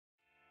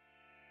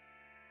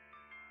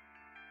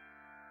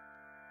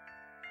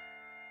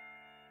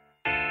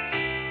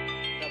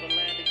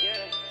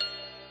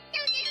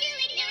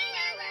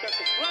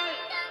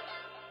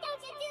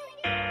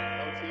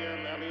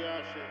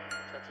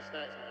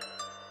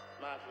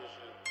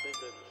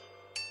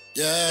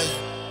Yeah.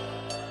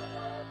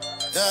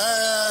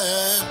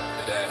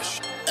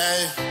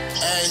 Hey,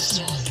 hey.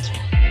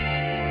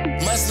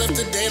 Must live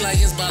today like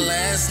it's my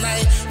last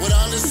night. With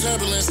all this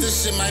turbulence,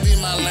 this shit might be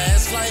my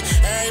last flight.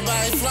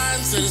 Everybody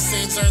flying till the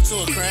scene turn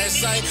to a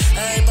crash site.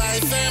 Everybody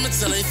fam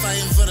until they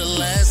fighting for the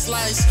last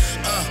slice.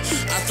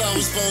 I thought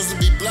we supposed to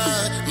be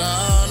blood.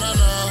 No, no,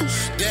 no.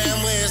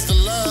 Damn, where's the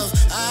love?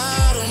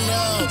 I don't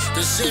know.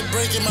 The shit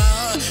breaking my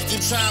heart.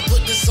 Keep trying to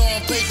put this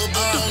on paper,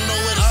 but don't know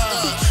where to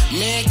start.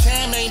 Me and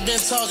Cam ain't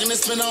been talking,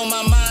 it's been on my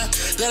mind.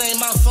 That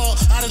ain't my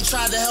fault, I done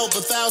tried to help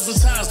 1,000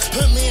 times.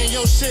 Put me in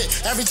your shit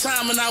every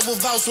time and I will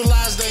vouch for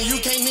lies. Then you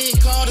can't even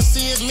call to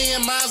see if me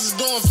and mine is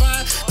doing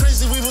fine.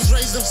 Crazy we was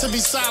raised up to be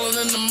silent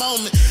in the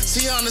moment.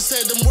 Tiana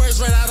said them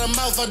words right out her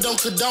mouth, I don't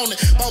condone it.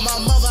 About my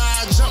mother,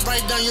 I jump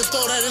right down your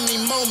throat at any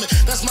moment.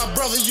 That's my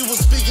brother you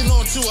was speaking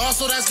on too,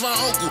 also that's my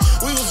uncle.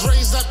 We was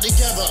raised up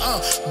together,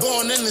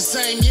 born in the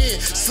same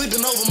year.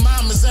 Sleeping over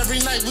mamas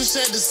every night, we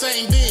shared the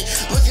same bed.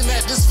 Looking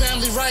at this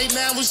family right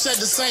now, we shed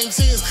the same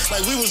tears.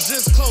 Like we was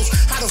just close,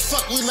 how the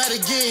fuck we let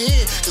it get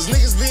here? Cause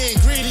niggas being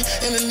greedy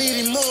and the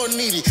needy more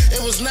needy.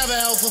 It was never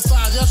hell for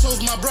five, y'all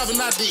chose my brother,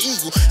 not the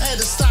equal. I had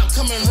to stop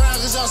coming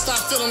round cause y'all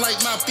stopped feeling like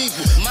my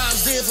people.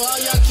 Mom's dead for all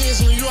y'all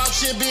kids when you out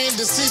here being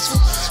deceitful.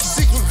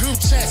 Secret group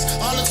chats,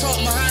 all the talk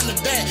behind the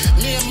back.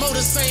 Me and Mo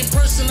the same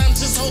person, I'm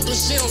just hoping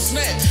she don't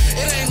snap.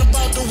 It ain't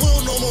about the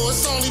will no more,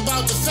 it's only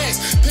about the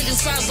facts. Picking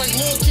sides like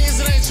more kids,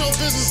 it ain't your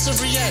business to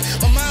react.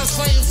 My mom's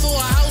fighting for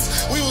a house,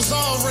 we was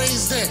all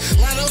raised there.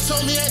 Lionel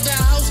told me at that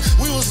house,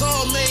 we was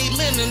all made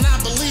men and I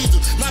believed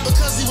him. Not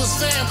because he was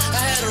fam,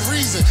 I had a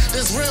reason.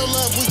 This real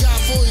love we got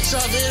for each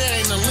other, it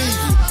ain't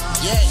illegal.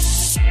 Yeah.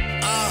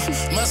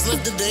 Must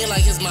live today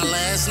like it's my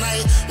last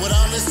night. With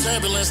all this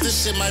turbulence,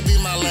 this shit might be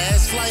my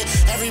last flight.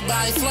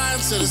 Everybody flying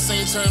till the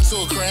scene turn to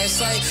a crash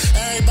site.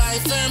 Everybody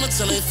fam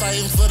until they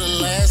fighting for the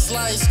last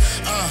slice.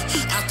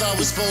 I thought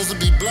we supposed to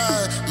be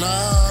blood.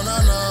 No, no,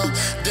 no.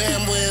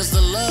 Damn, where's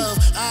the love?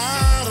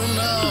 I don't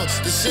know.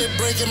 The shit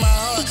breaking my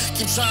heart.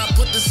 Keep trying to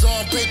put this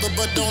on paper,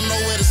 but don't know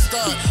where to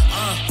start.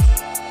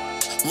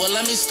 Well,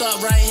 let me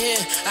start right here.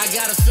 I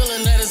got a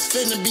feeling that it's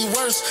finna be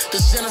worse.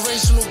 This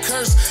generational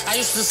curse. I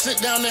used to sit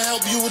down to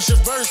help you with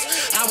your verse.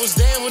 I was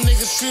there when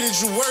niggas treated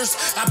you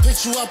worse. I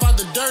picked you up out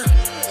the dirt,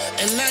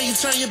 and now you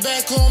turn your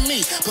back on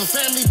me. Put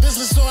family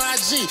business on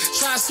IG,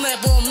 try to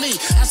snap on me.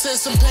 I said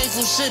some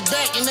painful shit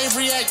back and they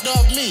react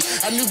off me.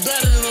 I knew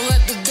better than to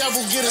let the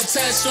devil get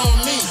attached on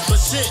me. But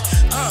shit,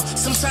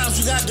 sometimes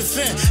you gotta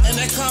defend, and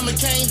that karma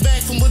came back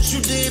from what you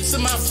did to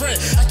my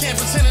friend. I can't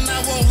pretend and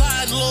I won't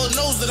lie, the Lord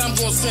knows that I'm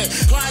gonna sin.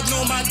 Gliding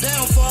on my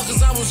downfall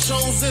cause I was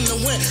chosen to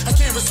win. I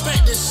can't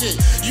respect this shit.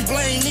 You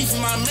blame me for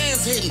my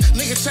man's hitting.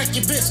 Nigga, check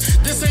your bitch.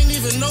 This ain't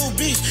even no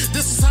beef.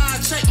 This is how I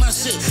check my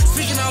shit.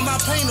 Speaking out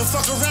my pain or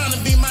fuck around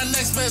and be my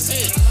next best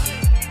hit.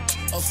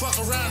 Or fuck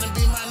around and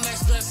be my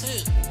next best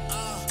hit.